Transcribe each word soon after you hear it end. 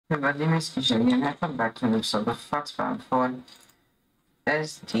Vladimir Spijani and welcome back to an episode of Fox Bound for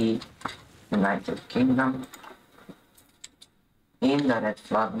SD United Kingdom in the Red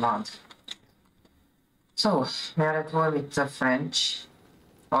Flood month. So, we are at war with the French,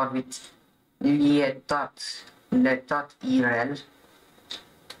 or with Letot Irel,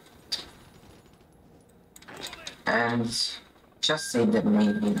 and just say the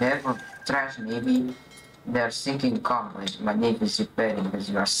Navy. They're for trash Navy. They're sinking convoys. My Navy is repairing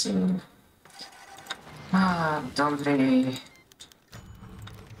as you are seeing. Don't really.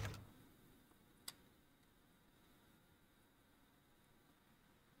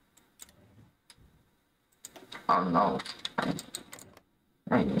 Oh no,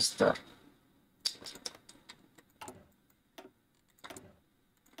 I missed her.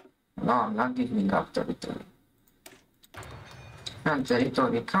 No, I'm not giving up territory. And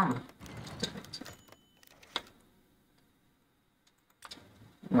territory, come.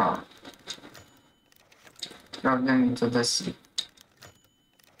 No. Throw them into the sea.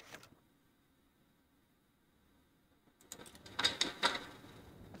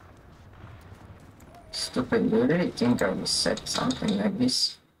 Stupid, do you really think I will set something like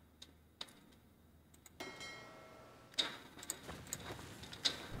this?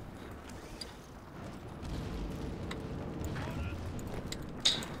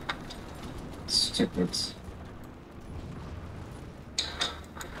 Stupid.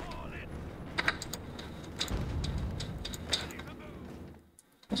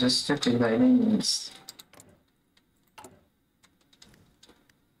 Just stupid ideas.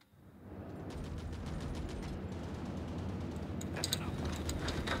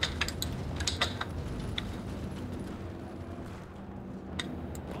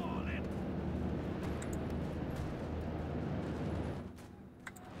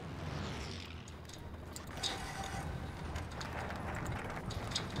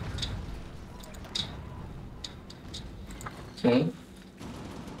 Okay.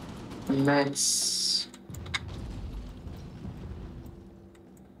 Let's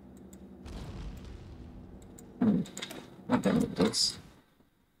what can we do this?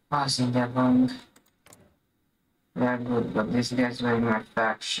 Passing that long. They are good, but these guys were in my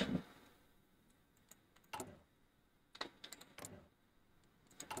faction.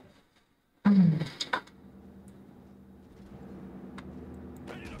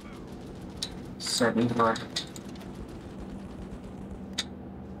 Sorry, but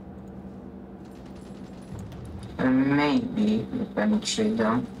maybe we penetrate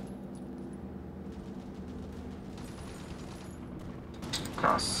them.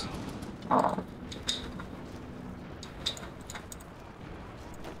 Cross. Oh.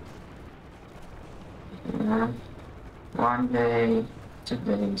 Yeah. 1 day, 2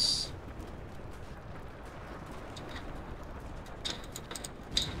 days.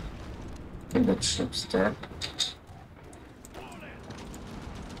 Get the troops there.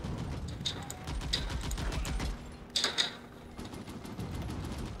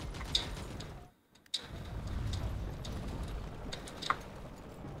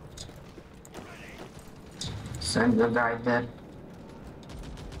 Send the guy there.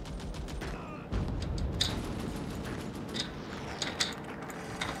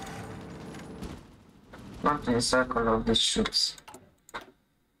 Not in a circle of these troops.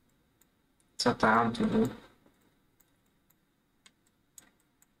 That's what I want to do.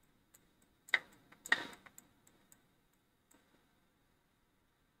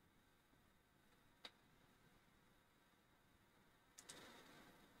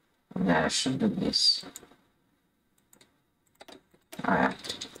 Yeah, I should do this.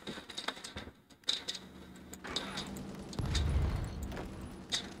 Alright.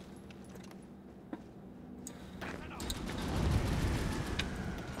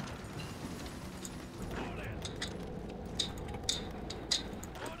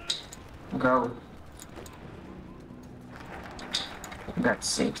 Go. Got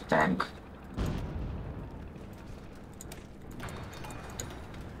sick tank.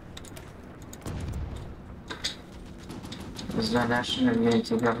 This is the National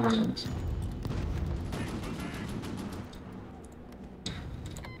Unity Government.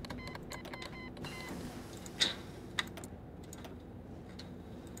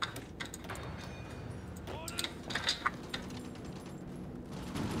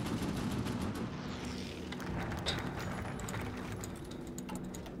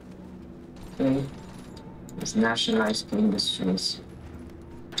 Okay. Let's nationalize the industries.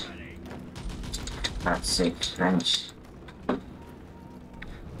 That's sick, French.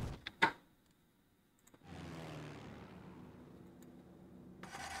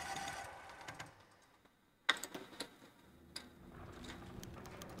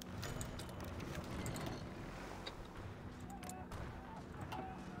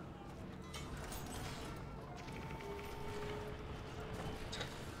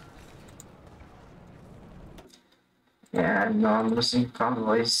 And now I'm losing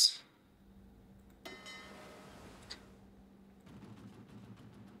convoys.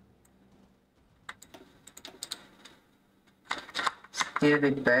 Still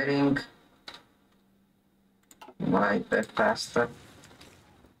repairing my back faster.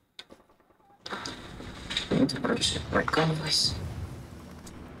 Need to protect my convoys.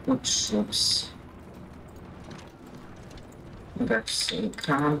 Good troops. That's a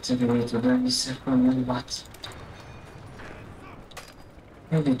can't agree to the settlement, but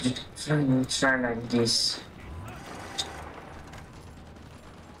maybe try like this.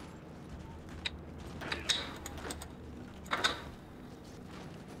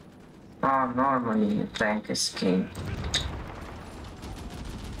 Oh, normally a tank escape.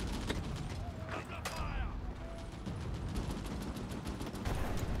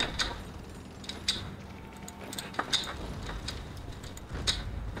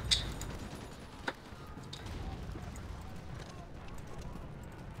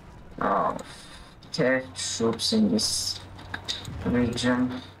 Oh, 10 troops in this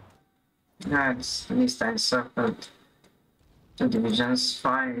region. At least I circled 2 divisions.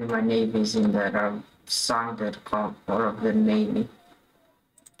 Finally, my navy is in there. I've sunk their core of the navy.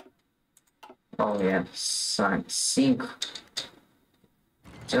 Oh yeah, sink.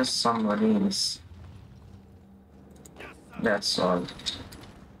 Just some marines. That's all.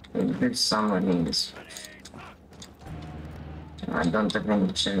 We build some marines. I don't have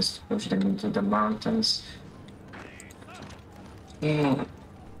any chance to push them into the mountains. Yeah.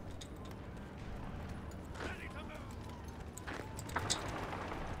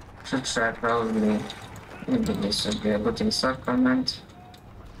 Should try probably. Maybe this would be a good encirclement.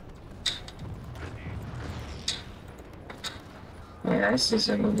 Yeah, this is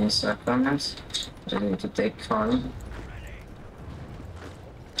a good encirclement. Ready to take on.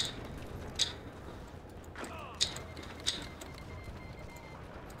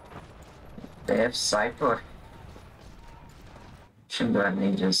 They have Cypher. Should do an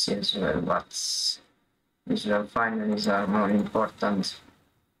agency as well, but visual finalies are more important.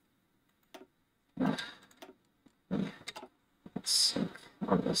 Let's see.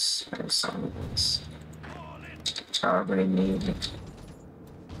 All this sounds probably needed.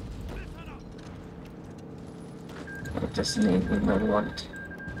 What does need we don't want?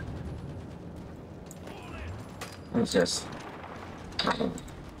 It's just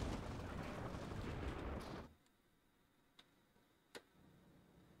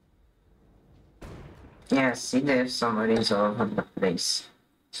yeah, see they have some marines all over the place.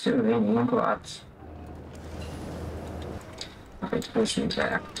 Still raining, but it pushed me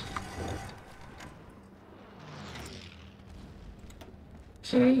back.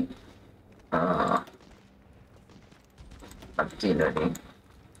 Okay. Artillery.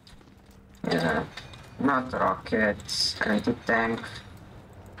 Yeah. Not rockets, anti-tank.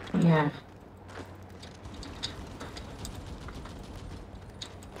 Yeah.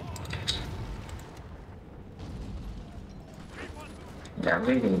 They're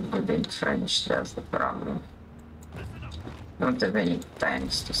really good entrenched, that's the problem. Don't have any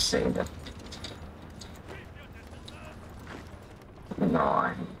tanks to say that.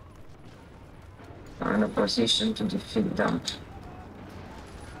 No, I'm in a position to defeat them.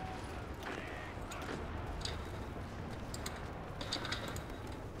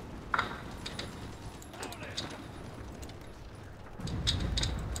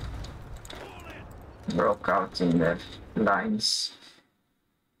 Broke out in their lines.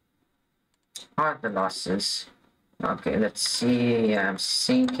 What are the losses? Okay, let's see. I'm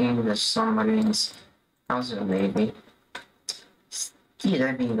sinking the submarines. How's the navy? Still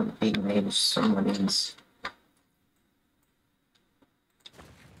having a big navy submarines.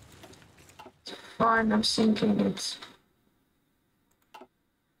 Fine, I'm sinking it.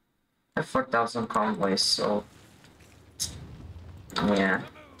 I have 4,000 convoys, so yeah.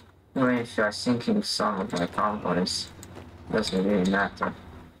 Even if you are sinking some of my convoys, doesn't really matter.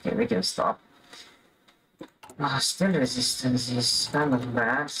 Okay, we can stop. Still resistance is kind of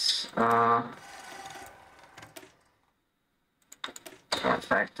bad.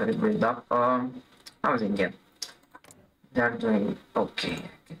 Factory build up. How's it get? They're doing okay, I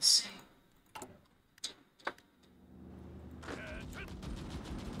can say.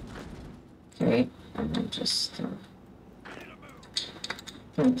 Okay, and then just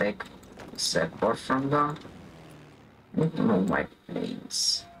can take support from them. Need to move my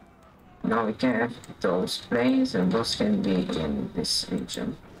planes. Now we can have those planes, and those can be in this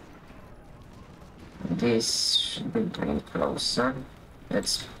region. This should be going closer.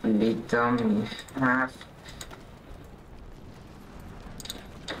 Let's split them in half.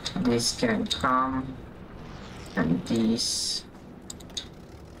 This can come. And these.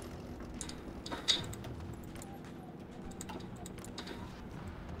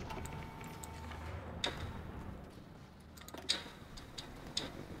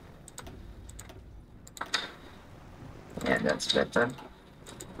 Yeah, that's better.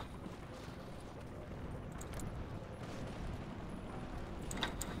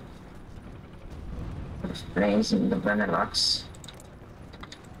 There's planes in the Benelux.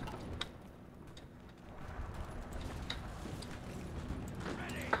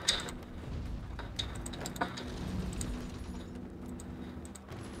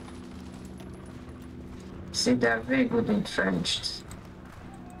 See, they're very good entrenched.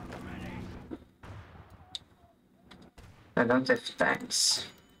 I don't have tanks.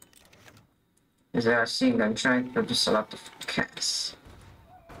 As I was seeing, I'm trying to produce a lot of cans.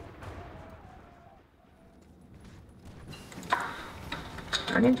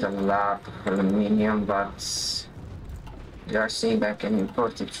 I need a lot of aluminium, but you are seeing I can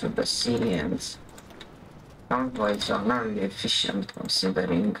import it through the sea, and convoys are not really efficient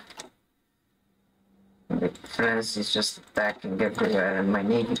considering the France is just attacking everywhere and my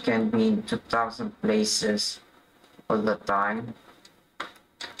navy can be in 2000 places all the time.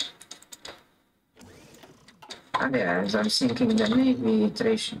 And yeah, as I'm thinking the navy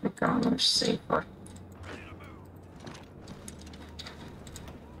trade should become much safer.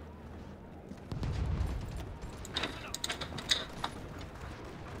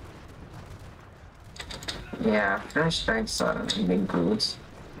 Yeah, French tanks are really good.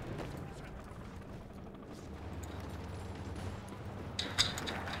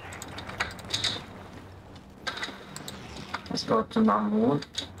 Let's go to Namur.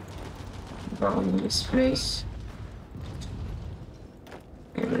 Go in this place.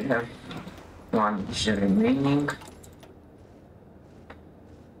 Okay, we have one mission remaining.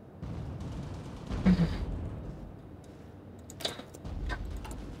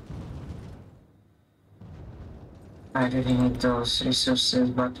 I really need those resources,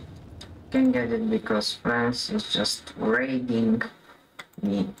 but can't get it because France is just raiding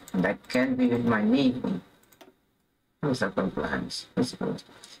me, and I can't be with my navy. Those are good plans. That's good.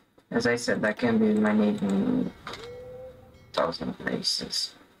 As I said, I can be with my navy in 1000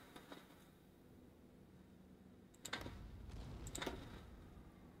 places.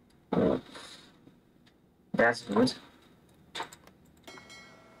 Oh, that's good.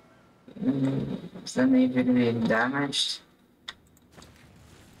 Is the navy really damaged?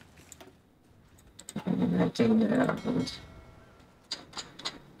 I think they are good.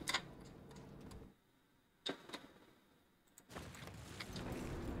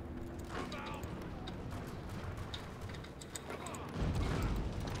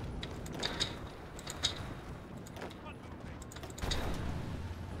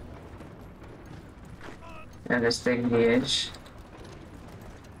 And let's take the edge.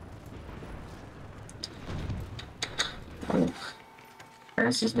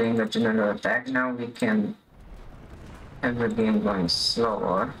 France is doing a general attack. Now we can have the game going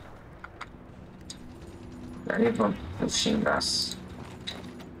slower. They're even pushing us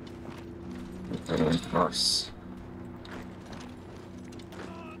to reinforce.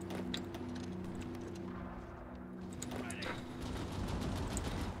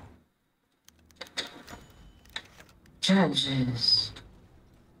 Judges.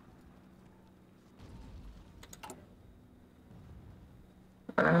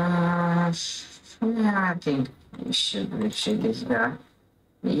 Yeah, I think we should retreat this guy.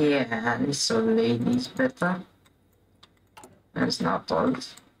 Yeah, this old lady is better. That's not old.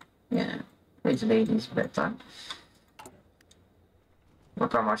 Yeah, this lady is better.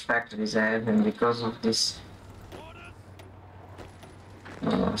 Look how much factories I have, and because of this.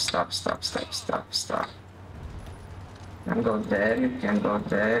 Oh, stop. You can go there, you can go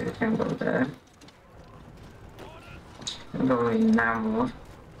there, you can go there. You can go in Namur.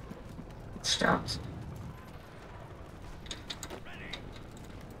 Stop.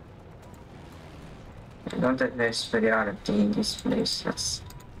 I don't have the superiority in this place, that's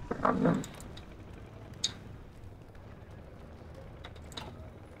the problem.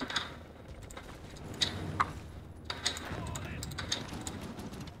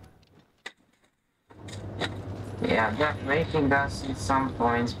 Yeah, they're making us in some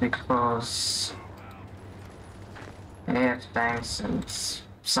points because they have tanks and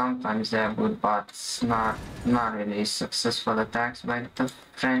sometimes they're good, but not really successful attacks by the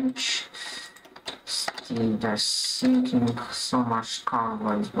French. Still, they're sinking so much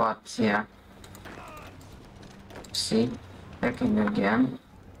convoys, but yeah. See, attacking again.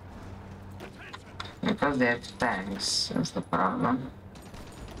 Because they have tanks, that's the problem.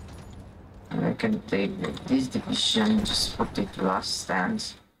 And I can take this division, just put it last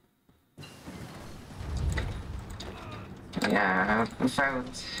stand. Yeah, if I would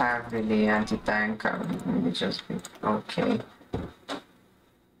have really anti-tank, I would really just be okay.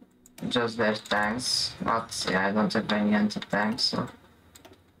 Just their tanks, but yeah, I don't have any anti-tank, so...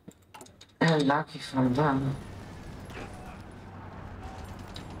 lucky for them.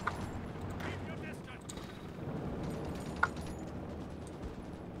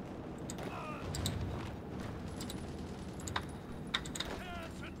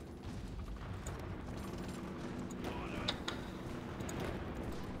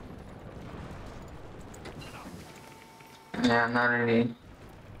 Yeah, not really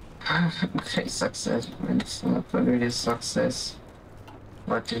great success, but it's not really success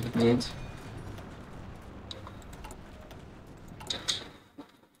what you need.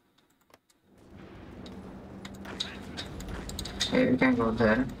 Okay, we can go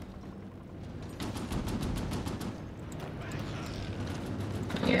there.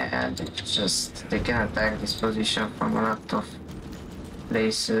 Yeah, they can attack this position from a lot of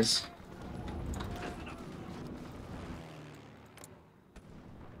places.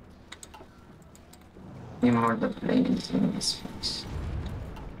 More the planes in this place.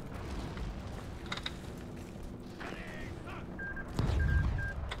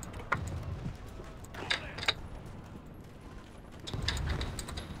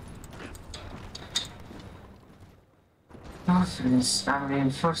 Offense, I'm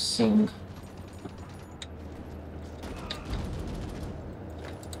reinforcing.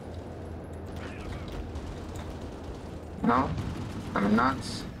 No, I'm not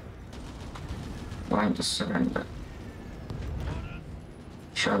going to surrender.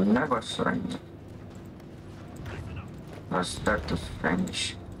 Shall never surrender. I'll start to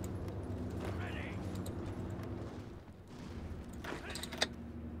French.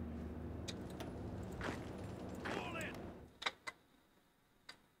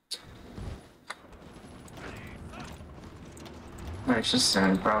 I should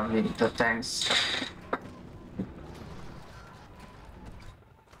send probably the tanks.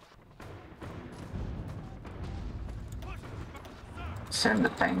 Send the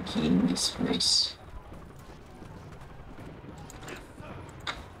tanky in this place.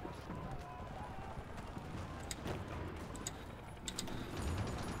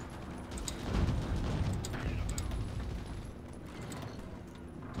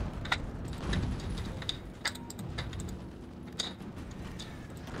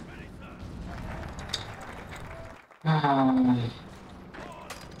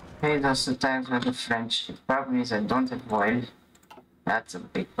 Hey, those attacks with the French. The problem is I don't have oil. That's a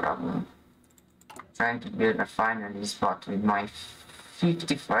big problem. Trying to build a refineries, but with my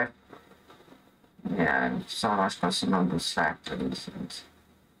 55, yeah, so much consumables factories.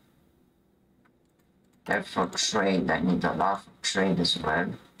 And for trade, I need a lot of trade as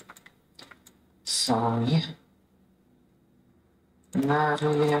well. So yeah, not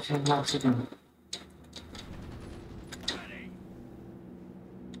really having a lot to do.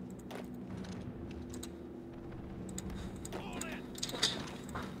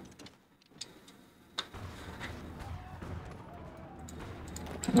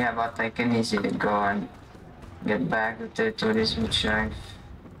 Yeah, but I can easily go and get back the territories which I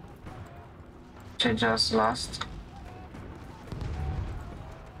just lost.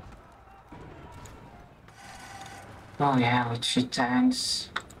 Oh yeah, with 3 tanks.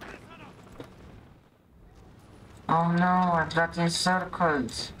 Oh no, I got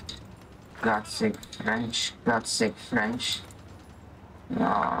encircled. God's sake, French. God's sake, French.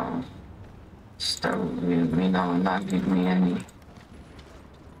 No. Still will me now, not give me any.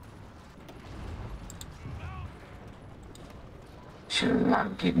 Should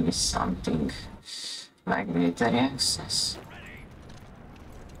not give me something like military access.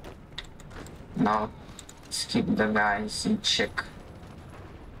 No, let's keep the guys in check.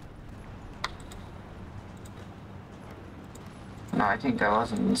 No, I think I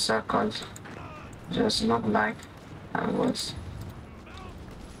wasn't encircled. Just looked like I was.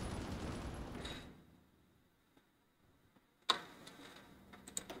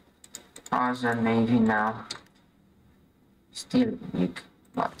 How's the navy now? Still big,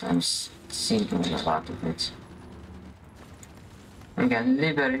 but I'm sinking a lot of it. We can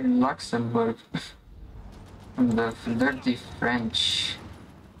liberate Luxembourg from the dirty French.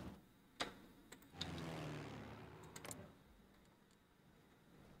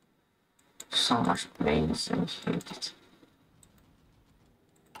 So much planes, I hate it.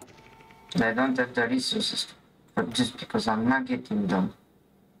 I don't have the resources, but just because I'm not getting them.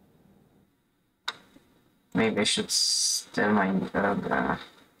 Maybe I should tell my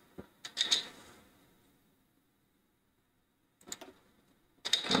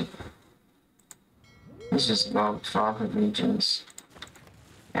Let's just go to other regions.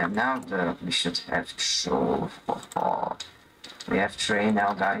 And now we should have two. We have three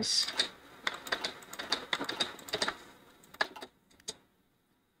now, guys.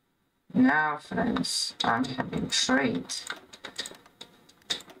 Now, friends, I'm having trade.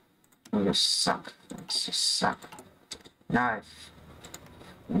 You suck, friends, you suck. Now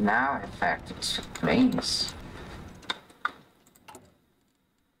I've acted to planes.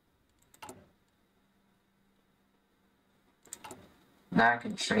 Now I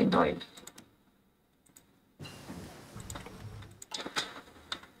can trade oil.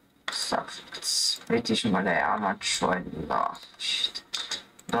 Sucks. It's British Malay, how much oil? Oh, shit.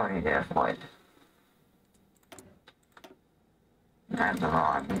 Don't need air oil. I don't know,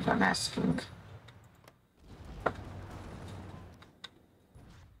 I'm even asking.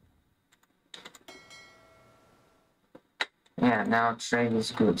 Yeah, now trade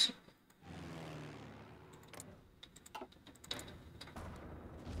is good.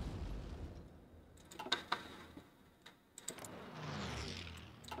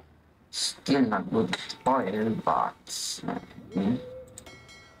 Still not good oil, but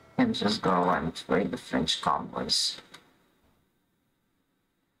can just go and raid the French convoys.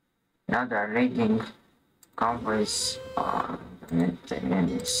 Now they're raiding convoys on the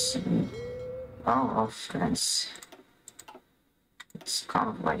Mediterranean Sea. Oh, France. It's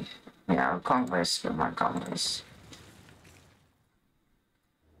convoy. Yeah, convoys for my convoys.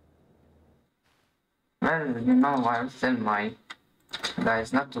 Well, you know, I'll tell my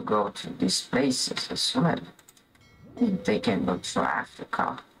guys not to go to these places as well. They can go to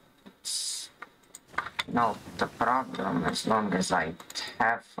Africa. It's not the problem as long as I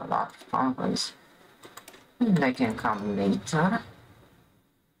have a lot of convoys. They can come later.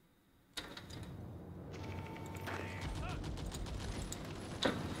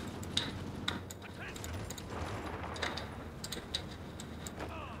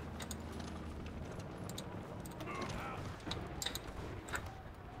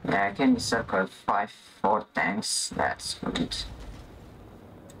 Yeah, I can circle 4 tanks, that's good.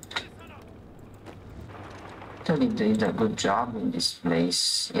 Italy did a good job in this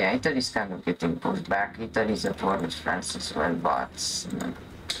place. Yeah, Italy's kind of getting pushed back. Italy's at war with France as well, but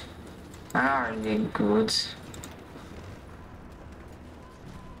not really good.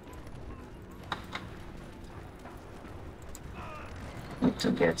 Need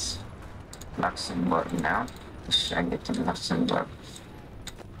to get Luxembourg now. Should I get to Luxembourg?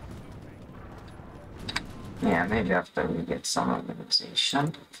 Yeah, maybe after we get some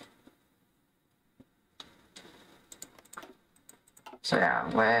organization. So yeah,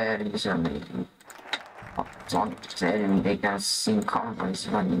 where is your navy? Oh, don't tell me they can see convoys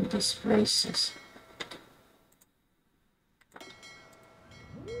running these places.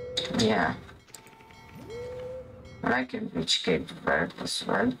 Yeah. And I can reach Cape Verde as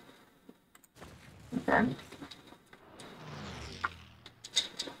well. Then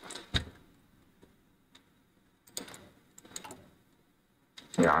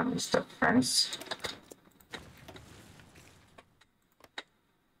we are Mr. Friends.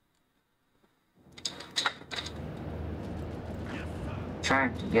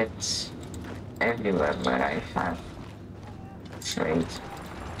 Trying to get everywhere where I have trade.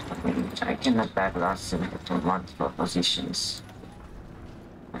 I mean, I can attack lots of to multiple positions.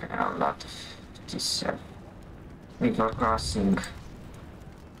 There are a lot of this river crossing.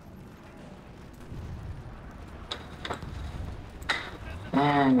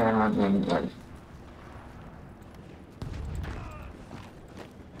 And we're not doing well.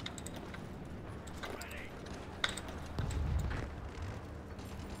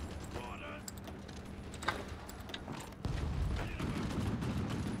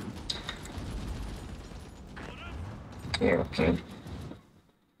 Okay.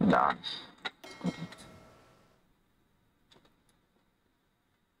 Done.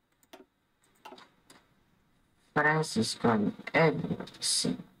 France is going everywhere to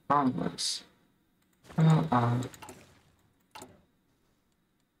see convoys.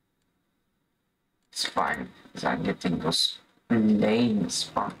 It's fine, because I'm getting those planes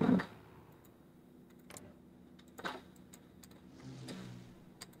popping.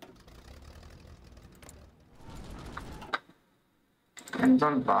 And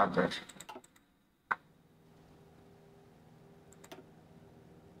don't bother.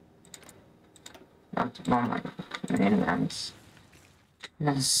 Not bomb my mainlands.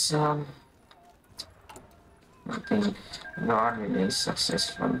 Yes, I think we are really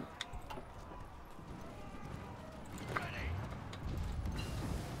successful.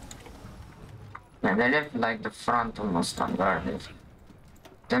 And they left like the front almost unguarded.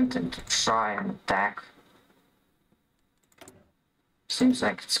 Tempted to try and attack, Seems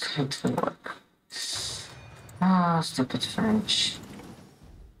like it's going to work. Ah, stupid French.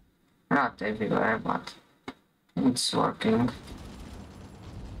 Not everywhere, but it's working.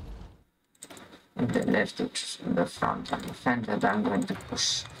 If they left it in the front and defended, I'm going to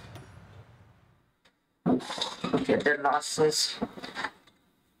push. Look at their losses.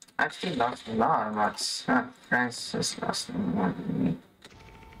 I've still lost a lot, but France has lost more than me.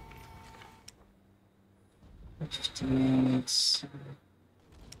 58.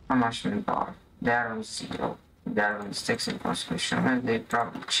 How much willpower? They are on 0. They are on mistakes in conscription, and they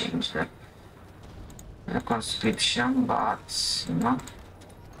probably changed the conscription, but you know.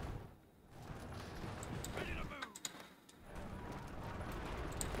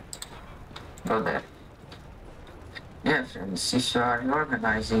 Go there. Yeah, friends, if you are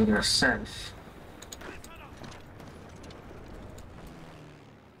organizing yourself,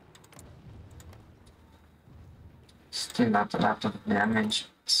 still not a lot of damage,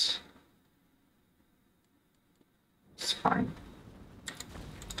 but it's fine.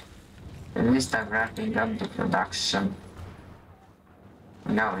 At least I'm wrapping up the production.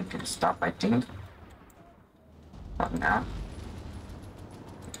 Now we can stop, I think. But now,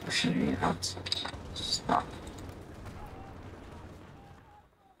 pushing me out. Stop.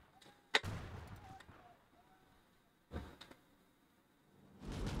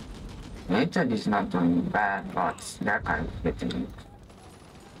 Italy is not doing bad, but they're kind of getting.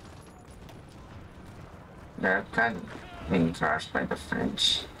 They're kind of being crushed by the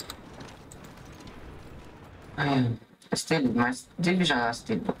French. Still, my division are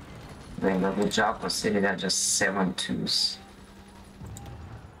still doing a good job, considering they're just 7-2s.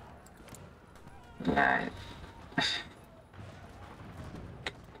 Yeah.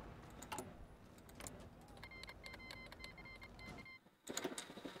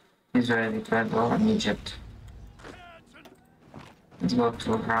 Israel declared war on Egypt. Let's go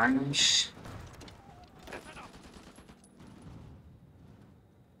to Orange.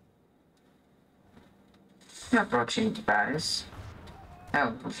 We're approaching Paris.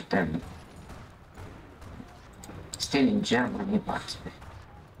 I'll push them. Still in Germany, but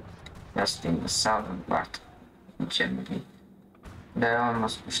just in the southern part of Germany. They're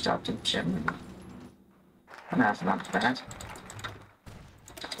almost pushed out of Germany. That's not bad.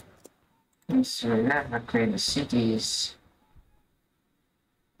 Let's evacuate the cities.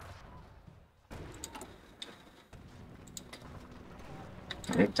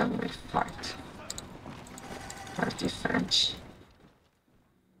 Later we fight. Fight the French.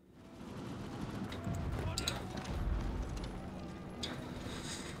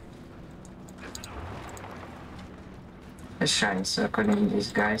 Let's try encircling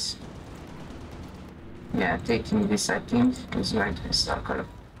these guys. Yeah, taking this I think is going to encircle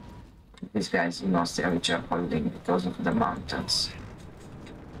these guys in Austria, which are holding because of the mountains.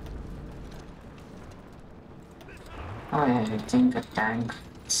 Oh yeah, I think a tank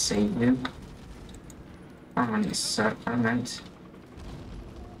saved you. I'm on encirclement.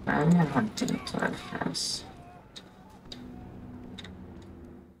 I'm hunting 12 France.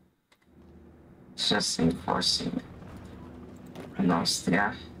 Just enforcing in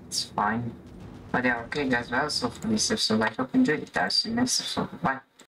Austria, it's fine. But yeah, okay guys, well, so for this episode, I hope you enjoyed it. I'll see you next episode. Bye.